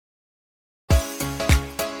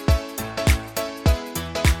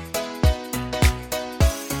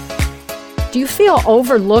Do you feel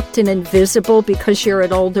overlooked and invisible because you're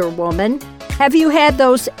an older woman? Have you had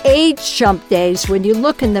those age jump days when you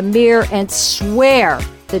look in the mirror and swear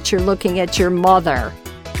that you're looking at your mother?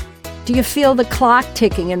 Do you feel the clock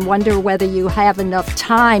ticking and wonder whether you have enough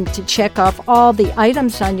time to check off all the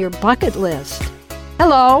items on your bucket list?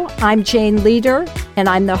 Hello, I'm Jane Leader, and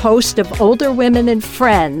I'm the host of Older Women and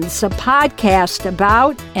Friends, a podcast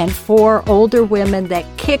about and for older women that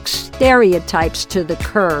kicks stereotypes to the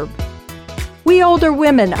curb. We older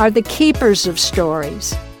women are the keepers of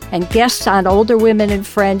stories, and guests on Older Women and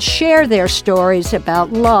Friends share their stories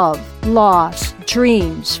about love, loss,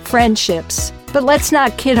 dreams, friendships. But let's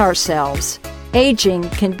not kid ourselves. Aging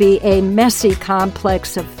can be a messy,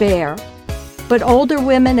 complex affair. But older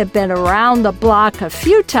women have been around the block a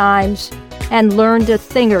few times and learned a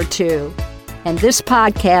thing or two. And this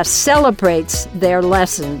podcast celebrates their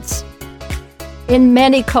lessons. In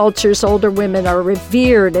many cultures, older women are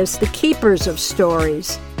revered as the keepers of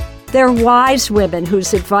stories. They're wise women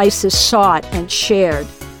whose advice is sought and shared,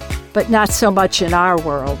 but not so much in our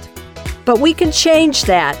world. But we can change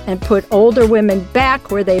that and put older women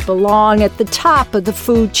back where they belong at the top of the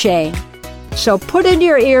food chain. So put in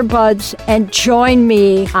your earbuds and join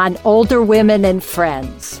me on Older Women and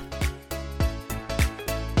Friends.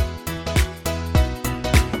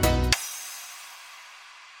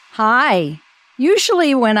 Hi.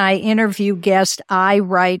 Usually when I interview guests, I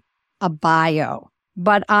write a bio.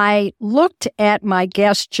 But I looked at my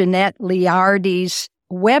guest Jeanette Leardi's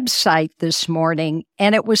website this morning,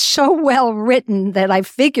 and it was so well written that I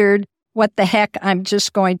figured, what the heck, I'm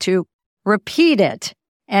just going to repeat it.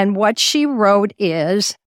 And what she wrote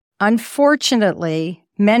is, unfortunately,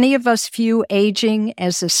 many of us view aging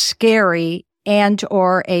as a scary and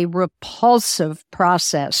or a repulsive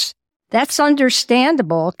process. That's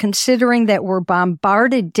understandable considering that we're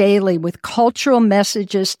bombarded daily with cultural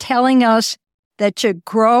messages telling us that to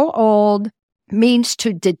grow old means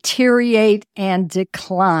to deteriorate and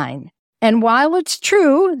decline. And while it's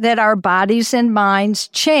true that our bodies and minds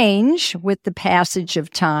change with the passage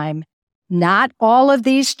of time, not all of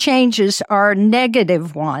these changes are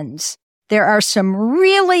negative ones. There are some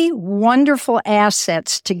really wonderful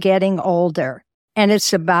assets to getting older, and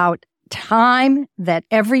it's about time that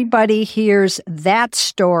everybody hears that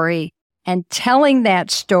story, and telling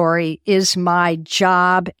that story is my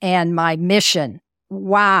job and my mission.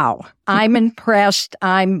 Wow. I'm impressed.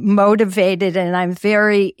 I'm motivated, and I'm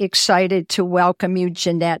very excited to welcome you,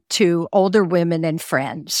 Jeanette, to Older Women and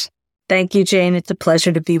Friends. Thank you, Jane. It's a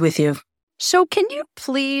pleasure to be with you. So can you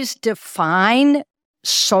please define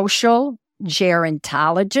social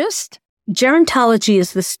gerontologist? Gerontology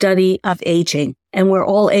is the study of aging, and we're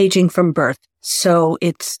all aging from birth. So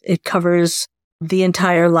it covers the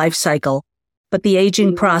entire life cycle, but the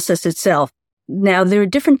aging process itself. Now, there are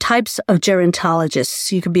different types of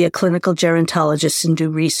gerontologists. You can be a clinical gerontologist and do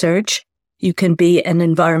research. You can be an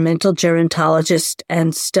environmental gerontologist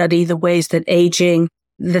and study the ways that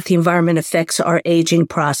the environment affects our aging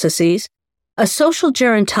processes. A social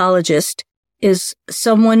gerontologist is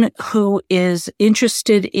someone who is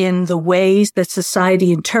interested in the ways that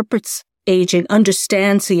society interprets aging,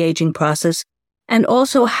 understands the aging process, and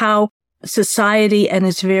also how society and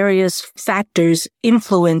its various factors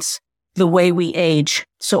influence the way we age.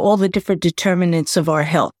 So all the different determinants of our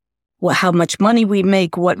health, how much money we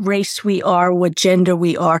make, what race we are, what gender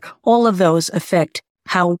we are, all of those affect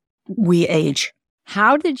how we age.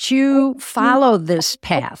 How did you follow this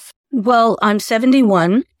path? Well, I'm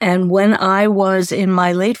 71, and when I was in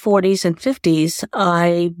my late 40s and 50s,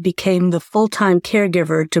 I became the full-time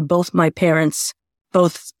caregiver to both my parents,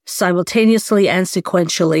 both simultaneously and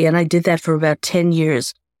sequentially, and I did that for about 10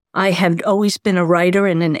 years. I have always been a writer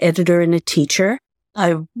and an editor and a teacher.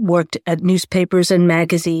 I worked at newspapers and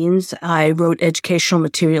magazines. I wrote educational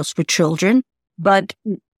materials for children. But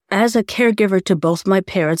as a caregiver to both my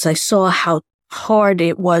parents, I saw how hard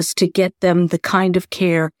it was to get them the kind of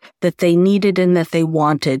care that they needed and that they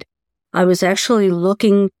wanted. I was actually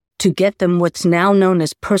looking to get them what's now known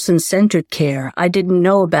as person-centered care. I didn't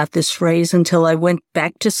know about this phrase until I went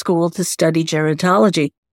back to school to study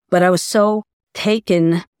gerontology, but I was so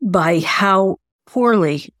taken by how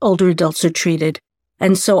poorly older adults are treated.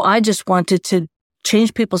 And so I just wanted to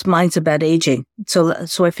change people's minds about aging. So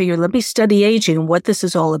I figured, let me study aging and what this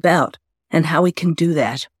is all about and how we can do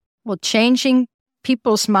that. Well, changing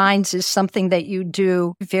people's minds is something that you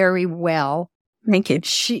do very well. Thank you.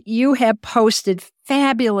 You have posted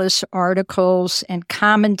fabulous articles and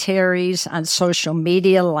commentaries on social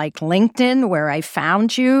media like LinkedIn, where I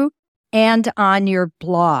found you, and on your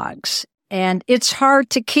blogs. And it's hard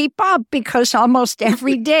to keep up because almost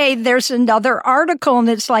every day there's another article and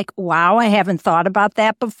it's like, wow, I haven't thought about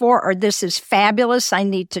that before, or this is fabulous. I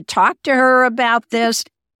need to talk to her about this.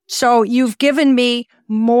 So you've given me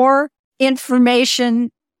more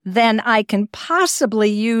information than I can possibly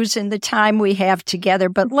use in the time we have together.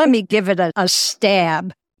 But let me give it a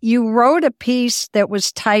stab. You wrote a piece that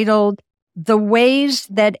was titled, "The Ways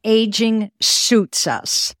That Aging Suits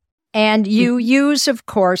Us." And you use, of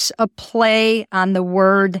course, a play on the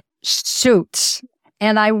word suits.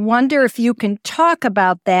 And I wonder if you can talk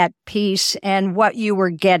about that piece and what you were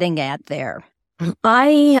getting at there.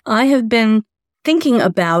 I have been thinking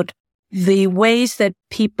about the ways that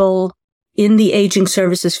people in the aging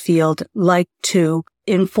services field like to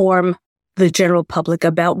inform the general public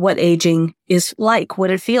about what aging is like, what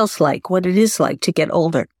it feels like, what it is like to get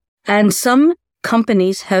older. And some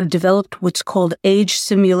companies have developed what's called age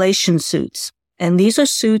simulation suits. And these are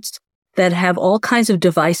suits that have all kinds of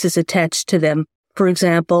devices attached to them. For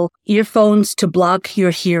example, earphones to block your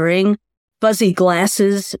hearing, fuzzy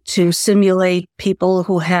glasses to simulate people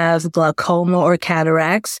who have glaucoma or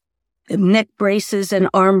cataracts, neck braces and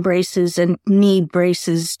arm braces and knee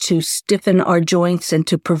braces to stiffen our joints and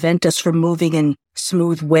to prevent us from moving in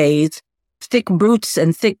smooth ways, thick boots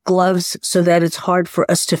and thick gloves so that it's hard for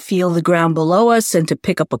us to feel the ground below us and to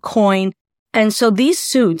pick up a coin. And so these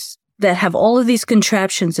suits that have all of these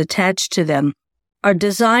contraptions attached to them are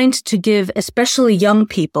designed to give especially young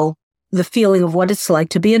people the feeling of what it's like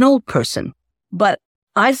to be an old person. But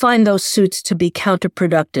I find those suits to be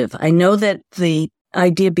counterproductive. I know that the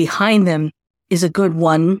idea behind them is a good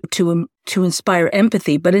one to inspire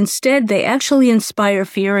empathy, but instead they actually inspire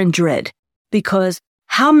fear and dread, because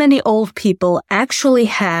how many old people actually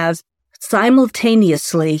have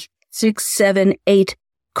simultaneously 6, 7, 8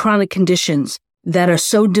 chronic conditions that are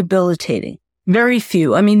so debilitating? Very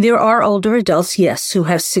few. I mean, there are older adults, yes, who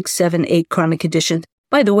have 6, 7, 8 chronic conditions.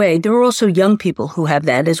 By the way, there are also young people who have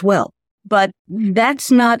that as well. But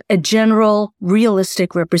that's not a general,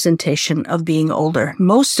 realistic representation of being older.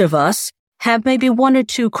 Most of us have maybe 1 or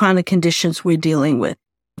 2 chronic conditions we're dealing with.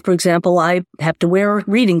 For example, I have to wear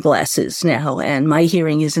reading glasses now, and my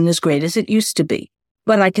hearing isn't as great as it used to be.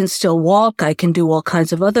 But I can still walk. I can do all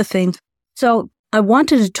kinds of other things. So I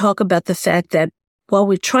wanted to talk about the fact that while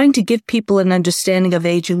we're trying to give people an understanding of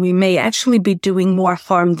aging, we may actually be doing more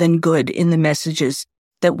harm than good in the messages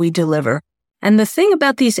that we deliver. And the thing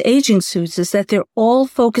about these aging suits is that they're all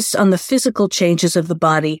focused on the physical changes of the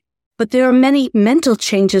body, but there are many mental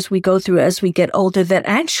changes we go through as we get older that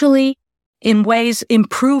actually, in ways,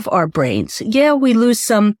 improve our brains. Yeah, we lose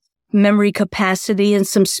some memory capacity and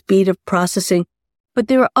some speed of processing, but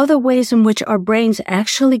there are other ways in which our brains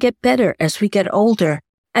actually get better as we get older.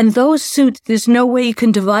 And those suits, there's no way you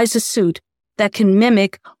can devise a suit that can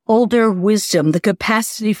mimic older wisdom, the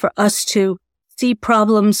capacity for us to see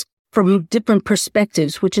problems from different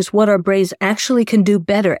perspectives, which is what our brains actually can do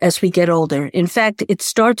better as we get older. In fact, it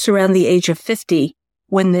starts around the age of 50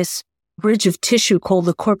 when this bridge of tissue called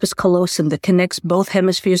the corpus callosum that connects both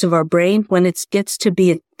hemispheres of our brain, when it gets to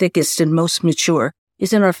be its thickest and most mature,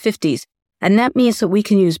 is in our 50s. And that means that we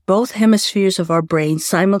can use both hemispheres of our brain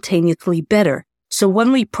simultaneously better. So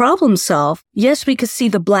when we problem solve, yes, we can see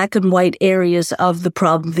the black and white areas of the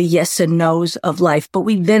problem, the yes and no's of life, but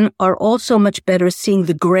we then are also much better at seeing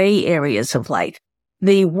the gray areas of life,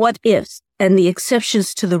 the what ifs and the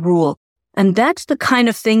exceptions to the rule. And that's the kind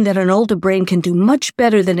of thing that an older brain can do much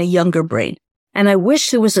better than a younger brain. And I wish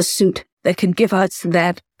there was a suit that could give us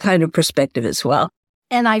that kind of perspective as well.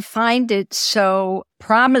 And I find it so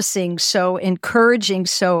promising, so encouraging,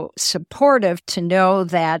 so supportive to know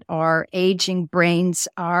that our aging brains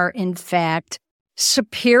are, in fact,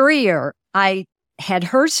 superior. I had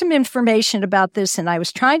heard some information about this, and I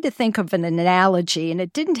was trying to think of an analogy, and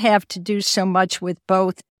it didn't have to do so much with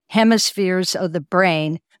both hemispheres of the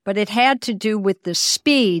brain, but it had to do with the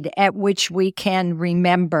speed at which we can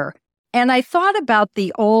remember. And I thought about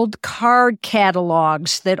the old card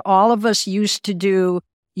catalogs that all of us used to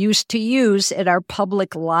use at our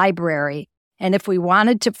public library. And if we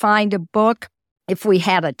wanted to find a book, if we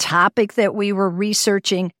had a topic that we were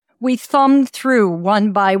researching, we thumbed through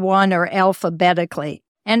one by one or alphabetically.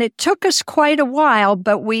 And it took us quite a while,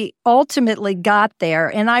 but we ultimately got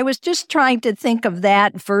there. And I was just trying to think of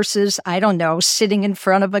that versus, I don't know, sitting in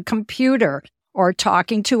front of a computer or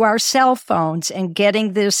talking to our cell phones and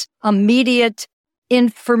getting this immediate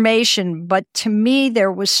information. But to me,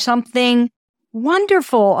 there was something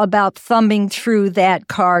wonderful about thumbing through that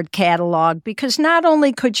card catalog, because not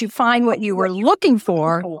only could you find what you were looking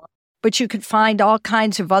for, but you could find all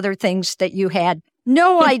kinds of other things that you had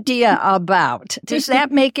no idea about. Does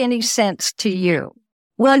that make any sense to you?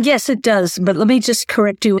 Well, yes, it does. But let me just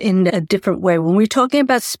correct you in a different way. When we're talking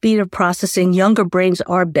about speed of processing, younger brains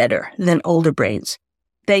are better than older brains.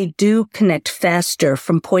 They do connect faster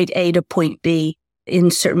from point A to point B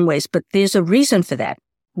in certain ways, but there's a reason for that.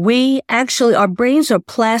 Our brains are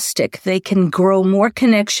plastic. They can grow more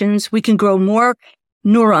connections. We can grow more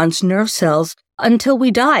neurons, nerve cells, until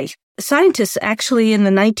we die. Scientists actually in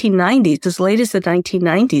the 1990s, as late as the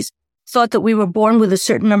 1990s, thought that we were born with a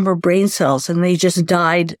certain number of brain cells and they just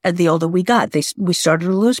died as the older we got. We started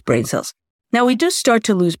to lose brain cells. Now we do start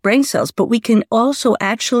to lose brain cells, but we can also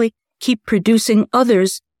actually keep producing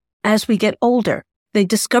others as we get older. They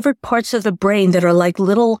discovered parts of the brain that are like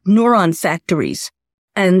little neuron factories.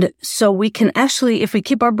 And so we can actually, if we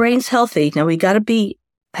keep our brains healthy, now we got to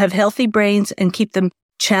have healthy brains and keep them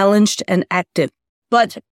challenged and active.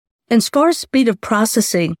 But as far as speed of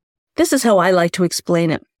processing, this is how I like to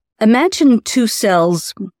explain it. Imagine two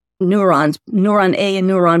cells, neurons, neuron A and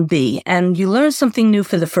neuron B, and you learn something new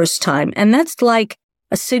for the first time. And that's like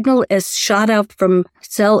a signal is shot out from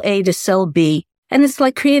cell A to cell B, and it's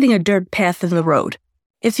like creating a dirt path in the road.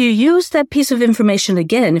 If you use that piece of information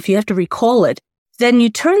again, if you have to recall it, then you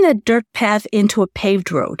turn that dirt path into a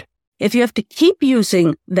paved road. If you have to keep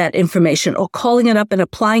using that information or calling it up and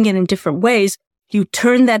applying it in different ways, you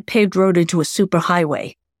turn that paved road into a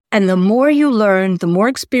superhighway. And the more you learn, the more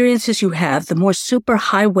experiences you have, the more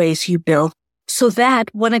superhighways you build, so that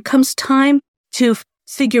when it comes time to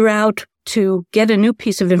figure out to get a new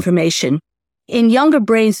piece of information, in younger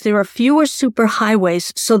brains, there are fewer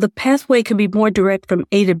superhighways, so the pathway can be more direct from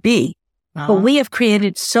A to B. But we have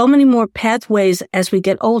created so many more pathways as we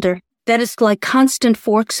get older that it's like constant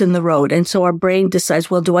forks in the road. And so our brain decides,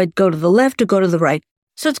 well, do I go to the left or go to the right?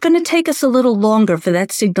 So it's going to take us a little longer for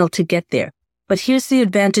that signal to get there. But here's the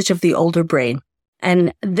advantage of the older brain.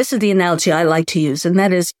 And this is the analogy I like to use. And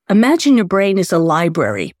that is, imagine your brain is a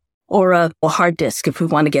library or a hard disk if we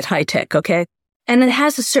want to get high tech, okay? And it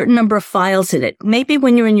has a certain number of files in it. Maybe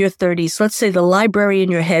when you're in your 30s, let's say the library in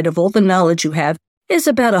your head of all the knowledge you have is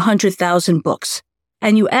about 100,000 books.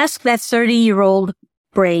 And you ask that 30-year-old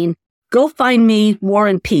brain, go find me War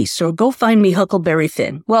and Peace or go find me Huckleberry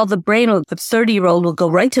Finn. Well, the brain of the 30-year-old will go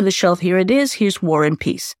right to the shelf. Here it is. Here's War and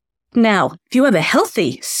Peace. Now, if you have a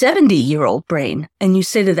healthy 70-year-old brain and you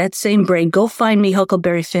say to that same brain, go find me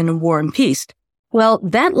Huckleberry Finn and War and Peace, well,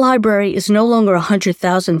 that library is no longer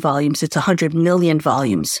 100,000 volumes. It's 100 million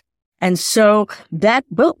volumes. And so that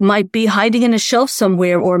book might be hiding in a shelf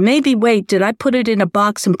somewhere, or maybe, wait, did I put it in a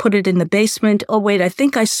box and put it in the basement? Oh, wait, I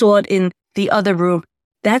think I saw it in the other room.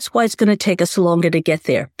 That's why it's going to take us longer to get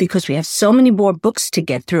there, because we have so many more books to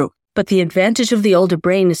get through. But the advantage of the older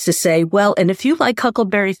brain is to say, well, and if you like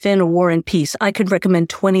Huckleberry Finn or War and Peace, I could recommend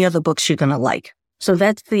 20 other books you're going to like. So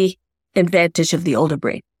that's the advantage of the older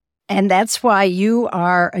brain. And that's why you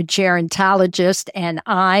are a gerontologist and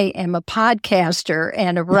I am a podcaster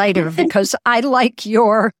and a writer, because I like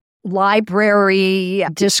your library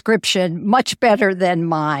description much better than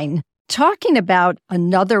mine. Talking about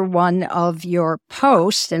another one of your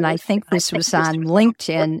posts, and I think this was on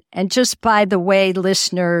LinkedIn. And just by the way,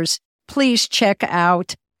 listeners, please check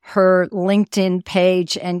out her LinkedIn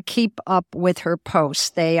page and keep up with her posts.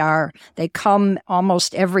 They come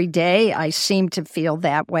almost every day. I seem to feel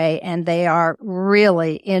that way, and they are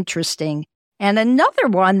really interesting. And another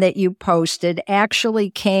one that you posted actually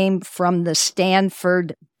came from the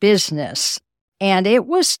Stanford Business, and it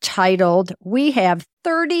was titled, "We Have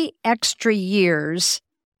 30 Extra Years,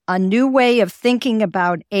 A New Way of Thinking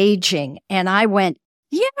About Aging." And I went,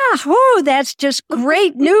 yeah, that's just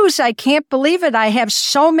great news. I can't believe it. I have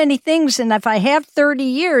so many things. And if I have 30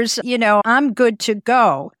 years, I'm good to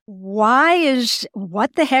go.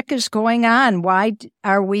 What the heck is going on? Why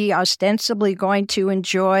are we ostensibly going to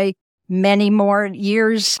enjoy many more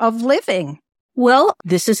years of living? Well,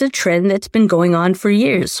 this is a trend that's been going on for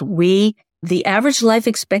years. The average life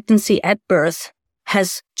expectancy at birth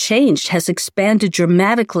has changed, has expanded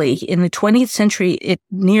dramatically. In the 20th century, it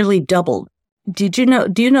nearly doubled. Do you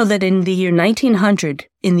know that in the year 1900,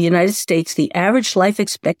 in the United States, the average life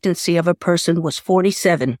expectancy of a person was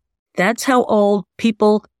 47. That's how old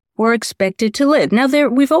people were expected to live. Now,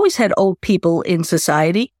 we've always had old people in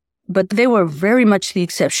society, but they were very much the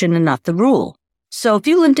exception and not the rule. So if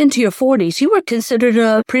you lived into your 40s, you were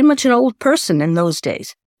considered pretty much an old person in those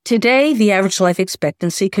days. Today, the average life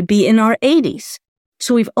expectancy could be in our 80s.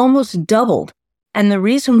 So we've almost doubled. And the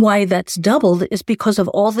reason why that's doubled is because of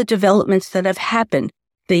all the developments that have happened.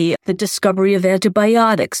 The discovery of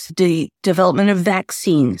antibiotics, the development of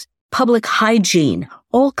vaccines, public hygiene,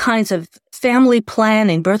 all kinds of family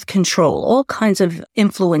planning, birth control, all kinds of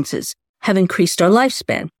influences have increased our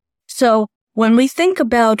lifespan. So when we think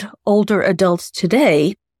about older adults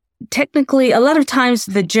today, technically, a lot of times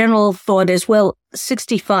the general thought is, well,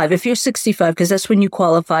 65, if you're 65, because that's when you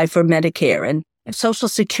qualify for Medicare and Social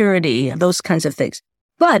Security, those kinds of things.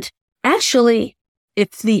 But actually,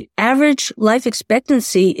 if the average life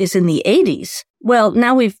expectancy is in the 80s, well,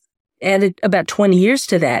 now we've added about 20 years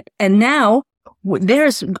to that. And now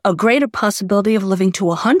there's a greater possibility of living to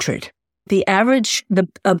 100. The average,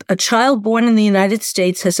 a child born in the United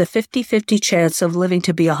States has a 50-50 chance of living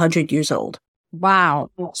to be 100 years old. Wow.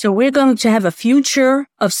 So we're going to have a future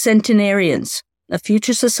of centenarians, a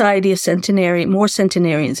future society of more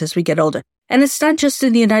centenarians as we get older. And it's not just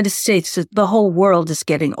in the United States, the whole world is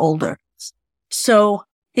getting older. So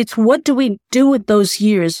it's what do we do with those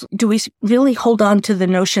years? Do we really hold on to the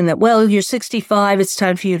notion that, well, you're 65, it's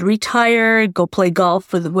time for you to retire, go play golf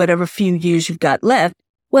for whatever few years you've got left?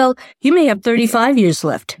 Well, you may have 35 years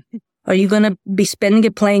left. Are you going to be spending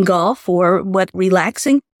it playing golf or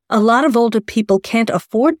relaxing? A lot of older people can't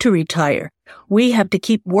afford to retire. We have to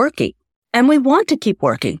keep working. And we want to keep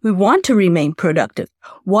working. We want to remain productive.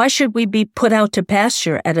 Why should we be put out to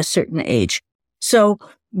pasture at a certain age? So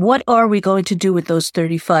what are we going to do with those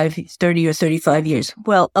 30 or 35 years?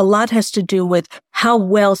 Well, a lot has to do with how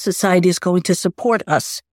well society is going to support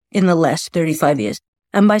us in the last 35 years.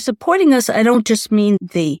 And by supporting us, I don't just mean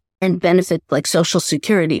the benefit like Social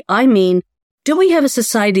Security. I mean, do we have a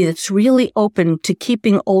society that's really open to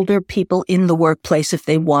keeping older people in the workplace if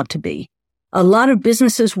they want to be? A lot of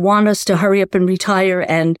businesses want us to hurry up and retire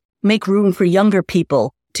and make room for younger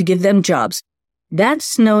people to give them jobs.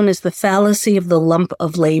 That's known as the fallacy of the lump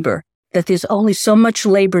of labor, that there's only so much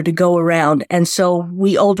labor to go around. And so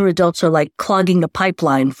we older adults are like clogging the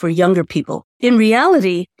pipeline for younger people. In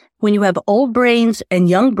reality, when you have old brains and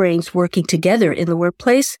young brains working together in the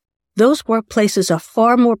workplace, those workplaces are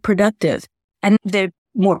far more productive and they're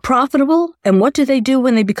more profitable. And what do they do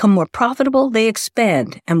when they become more profitable? They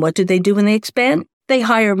expand. And what do they do when they expand? They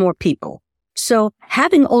hire more people. So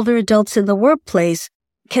having older adults in the workplace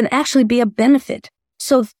can actually be a benefit.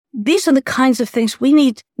 So these are the kinds of things we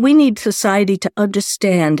need society to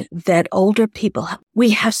understand that older people,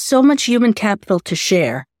 we have so much human capital to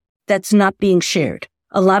share that's not being shared.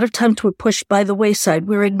 A lot of times we're pushed by the wayside.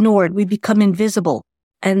 We're ignored. We become invisible.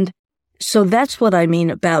 And so that's what I mean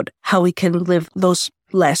about how we can live those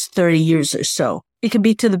last 30 years or so. It can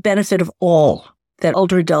be to the benefit of all that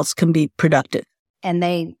older adults can be productive. And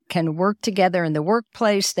they can work together in the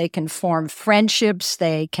workplace. They can form friendships.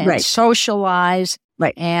 They can socialize.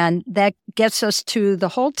 Right. And that gets us to the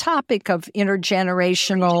whole topic of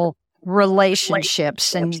intergenerational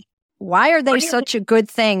relationships. And why are they such a good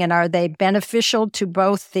thing? And are they beneficial to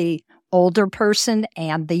both the older person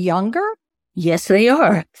and the younger? Yes, they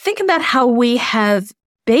are. Think about how we have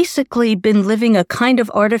basically been living a kind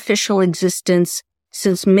of artificial existence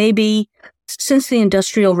since the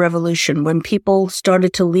Industrial Revolution, when people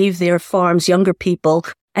started to leave their farms, younger people,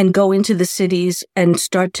 and go into the cities and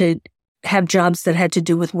start to have jobs that had to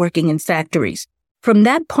do with working in factories. From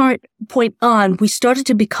that point on, we started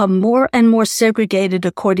to become more and more segregated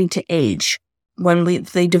according to age. When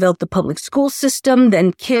they developed the public school system,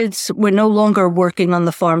 then kids were no longer working on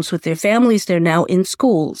the farms with their families. They're now in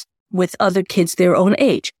schools with other kids their own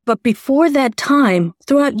age. But before that time,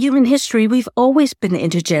 throughout human history, we've always been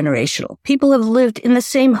intergenerational. People have lived in the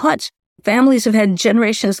same hut. Families have had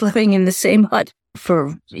generations living in the same hut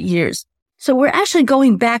for years. So we're actually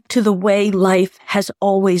going back to the way life has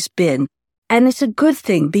always been. And it's a good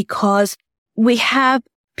thing because we have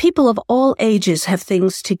people of all ages have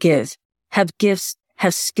things to give, have gifts,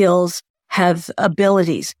 have skills, have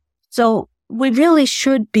abilities. So we really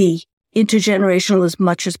should be intergenerational as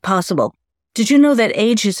much as possible. Did you know that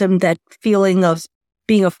ageism, that feeling of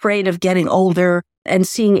being afraid of getting older and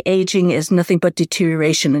seeing aging as nothing but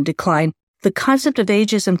deterioration and decline, the concept of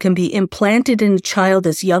ageism can be implanted in a child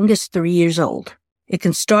as young as 3 years old. It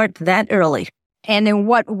can start that early. And in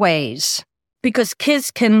what ways? Because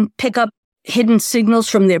kids can pick up hidden signals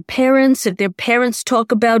from their parents. If their parents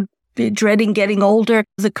talk about dreading getting older,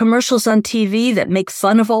 the commercials on TV that make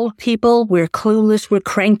fun of old people, we're clueless, we're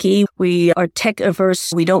cranky, we are tech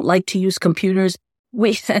averse, we don't like to use computers.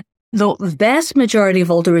 The vast majority of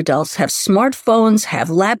older adults have smartphones, have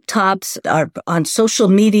laptops, are on social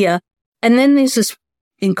media. And then there's this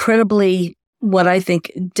incredibly, what I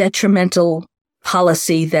think, detrimental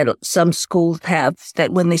policy that some schools have,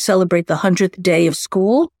 that when they celebrate the 100th day of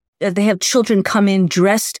school, they have children come in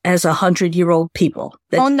dressed as 100-year-old people.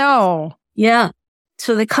 Oh, no. Yeah.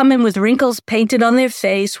 So they come in with wrinkles painted on their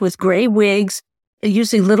face, with gray wigs.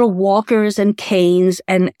 using little walkers and canes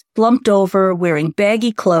and slumped over, wearing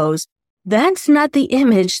baggy clothes. That's not the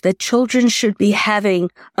image that children should be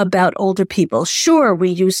having about older people. Sure, we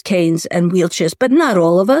use canes and wheelchairs, but not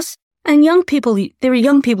all of us. And there are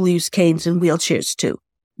young people who use canes and wheelchairs too.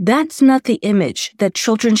 That's not the image that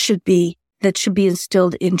should be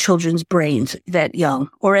instilled in children's brains that young,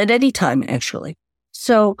 or at any time, actually.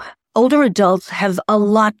 So older adults have a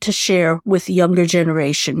lot to share with younger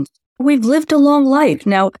generations. We've lived a long life.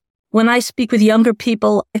 Now, when I speak with younger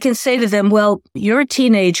people, I can say to them, well, you're a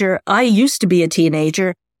teenager. I used to be a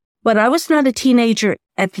teenager, but I was not a teenager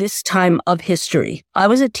at this time of history. I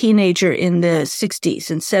was a teenager in the 60s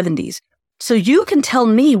and 70s. So you can tell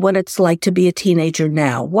me what it's like to be a teenager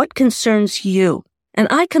now. What concerns you? And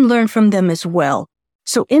I can learn from them as well.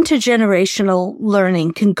 So intergenerational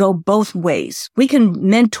learning can go both ways. We can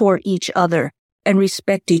mentor each other and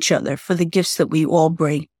respect each other for the gifts that we all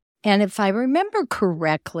bring. And if I remember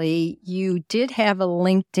correctly, you did have a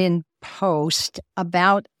LinkedIn post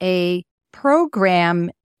about a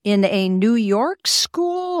program in a New York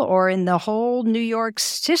school or in the whole New York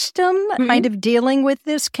system kind of dealing with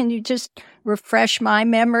this. Can you just refresh my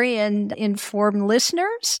memory and inform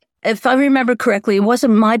listeners? If I remember correctly, it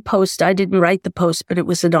wasn't my post. I didn't write the post, but it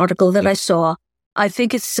was an article that I saw. I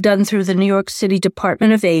think it's done through the New York City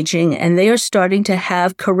Department of Aging, and they are starting to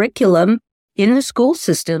have curriculum in the school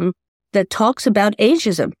system that talks about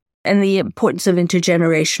ageism and the importance of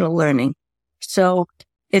intergenerational learning. So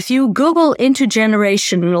if you Google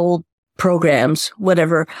intergenerational programs,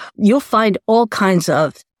 whatever, you'll find all kinds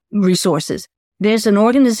of resources. There's an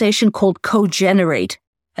organization called Cogenerate,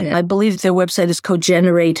 and I believe their website is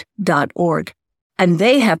cogenerate.org. And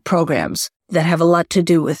they have programs that have a lot to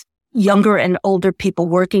do with younger and older people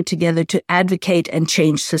working together to advocate and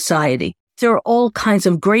change society. There are all kinds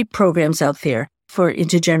of great programs out there for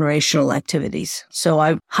intergenerational activities. So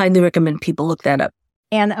I highly recommend people look that up.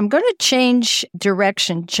 And I'm going to change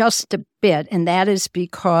direction just a bit, and that is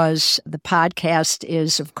because the podcast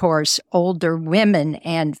is, of course, Older Women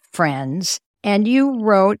and Friends. And you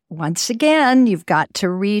wrote, once again, you've got to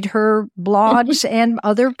read her blogs and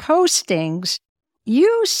other postings.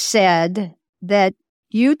 You said that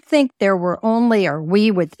you think there were only, or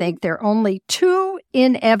we would think there are only two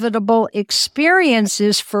inevitable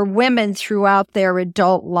experiences for women throughout their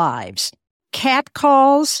adult lives: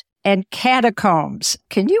 catcalls and catacombs.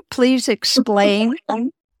 Can you please explain?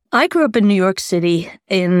 I grew up in New York City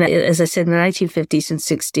as I said, in the 1950s and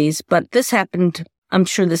 60s, but this happened, I'm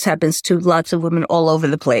sure this happens to lots of women all over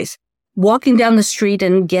the place. Walking down the street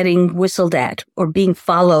and getting whistled at or being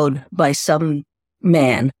followed by some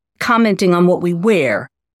man, commenting on what we wear,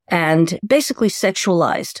 and basically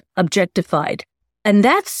sexualized, objectified. And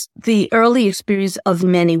that's the early experience of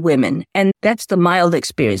many women. And that's the mild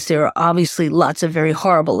experience. There are obviously lots of very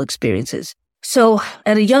horrible experiences. So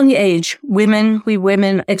at a young age, we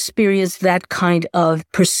women experience that kind of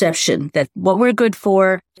perception that what we're good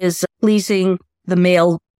for is pleasing the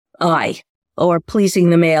male eye or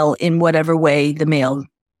pleasing the male in whatever way the male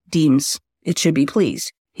deems it should be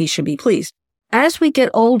pleased. He should be pleased. As we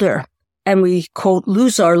get older and we, quote,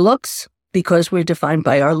 lose our looks because we're defined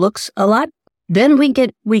by our looks a lot, then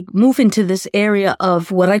we move into this area of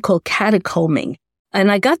what I call catacoming. And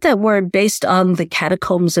I got that word based on the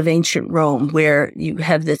catacombs of ancient Rome, where you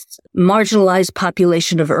have this marginalized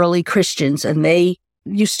population of early Christians, and they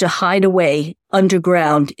used to hide away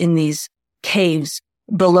underground in these caves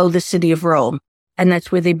below the city of Rome. And that's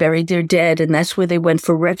where they buried their dead, and that's where they went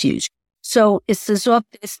for refuge. So it's as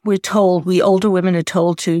if we older women are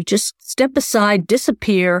told to just step aside,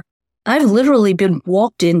 disappear. I've literally been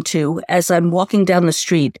walked into, as I'm walking down the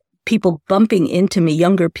street, people bumping into me,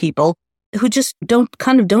 younger people who just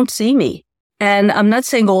don't see me. And I'm not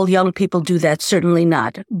saying all young people do that, certainly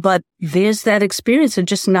not. But there's that experience of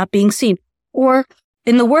just not being seen. Or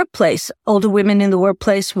in the workplace, older women in the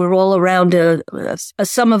workplace, we're all around,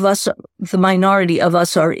 some of us, the minority of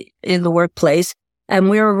us are in the workplace, and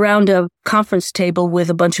we're around a conference table with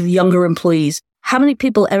a bunch of younger employees. How many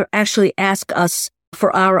people actually ask us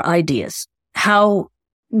for our ideas? How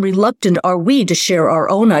reluctant are we to share our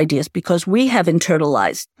own ideas because we have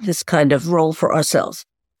internalized this kind of role for ourselves?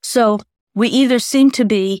 So we either seem to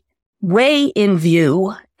be way in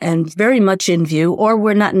view and very much in view, or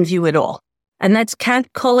we're not in view at all. And that's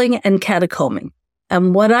catcalling and catacoming.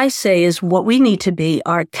 And what I say is what we need to be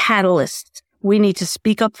are catalysts. We need to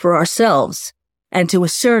speak up for ourselves and to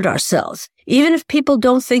assert ourselves. Even if people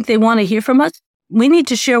don't think they want to hear from us, we need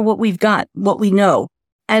to share what we've got, what we know.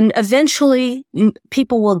 And eventually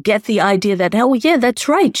people will get the idea that, oh yeah, that's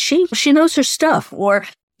right. She knows her stuff. Or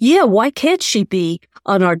yeah, why can't she be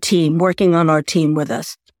on our team, working on our team with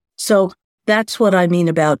us? So that's what I mean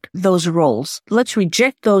about those roles. Let's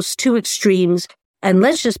reject those two extremes and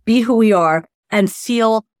let's just be who we are and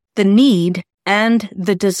feel the need and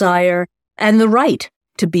the desire and the right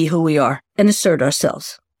to be who we are and assert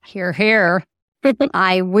ourselves. Hear, hear.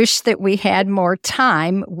 I wish that we had more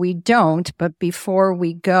time. We don't. But before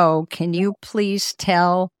we go, can you please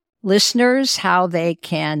tell listeners how they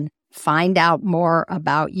can find out more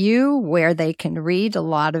about you, where they can read a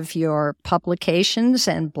lot of your publications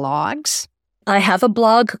and blogs? I have a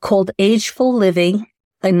blog called Ageful Living,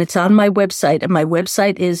 and it's on my website. And my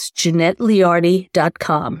website is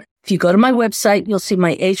JeanetteLeardi.com. If you go to my website, you'll see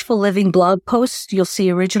my Ageful Living blog posts. You'll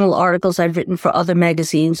see original articles I've written for other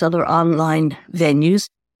magazines, other online venues.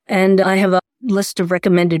 And I have a list of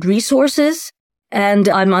recommended resources. And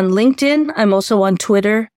I'm on LinkedIn. I'm also on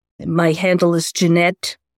Twitter. My handle is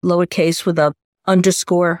Jeanette, lowercase with a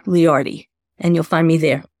 _ Leardi. And you'll find me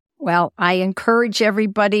there. Well, I encourage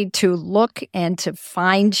everybody to look and to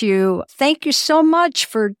find you. Thank you so much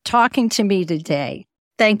for talking to me today.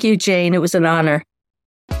 Thank you, Jane. It was an honor.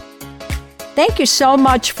 Thank you so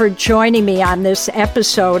much for joining me on this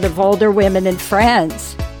episode of Older Women and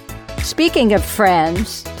Friends. Speaking of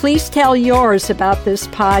friends, please tell yours about this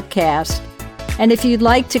podcast. And if you'd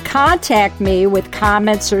like to contact me with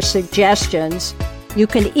comments or suggestions, you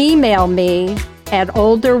can email me at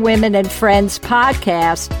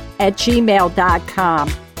olderwomenandfriendspodcast@gmail.com.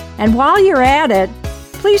 And while you're at it,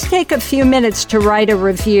 please take a few minutes to write a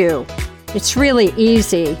review. It's really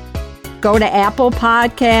easy. Go to Apple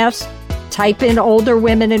Podcasts, type in Older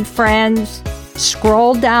Women and Friends,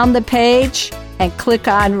 scroll down the page, and click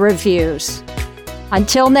on Reviews.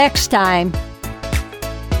 Until next time.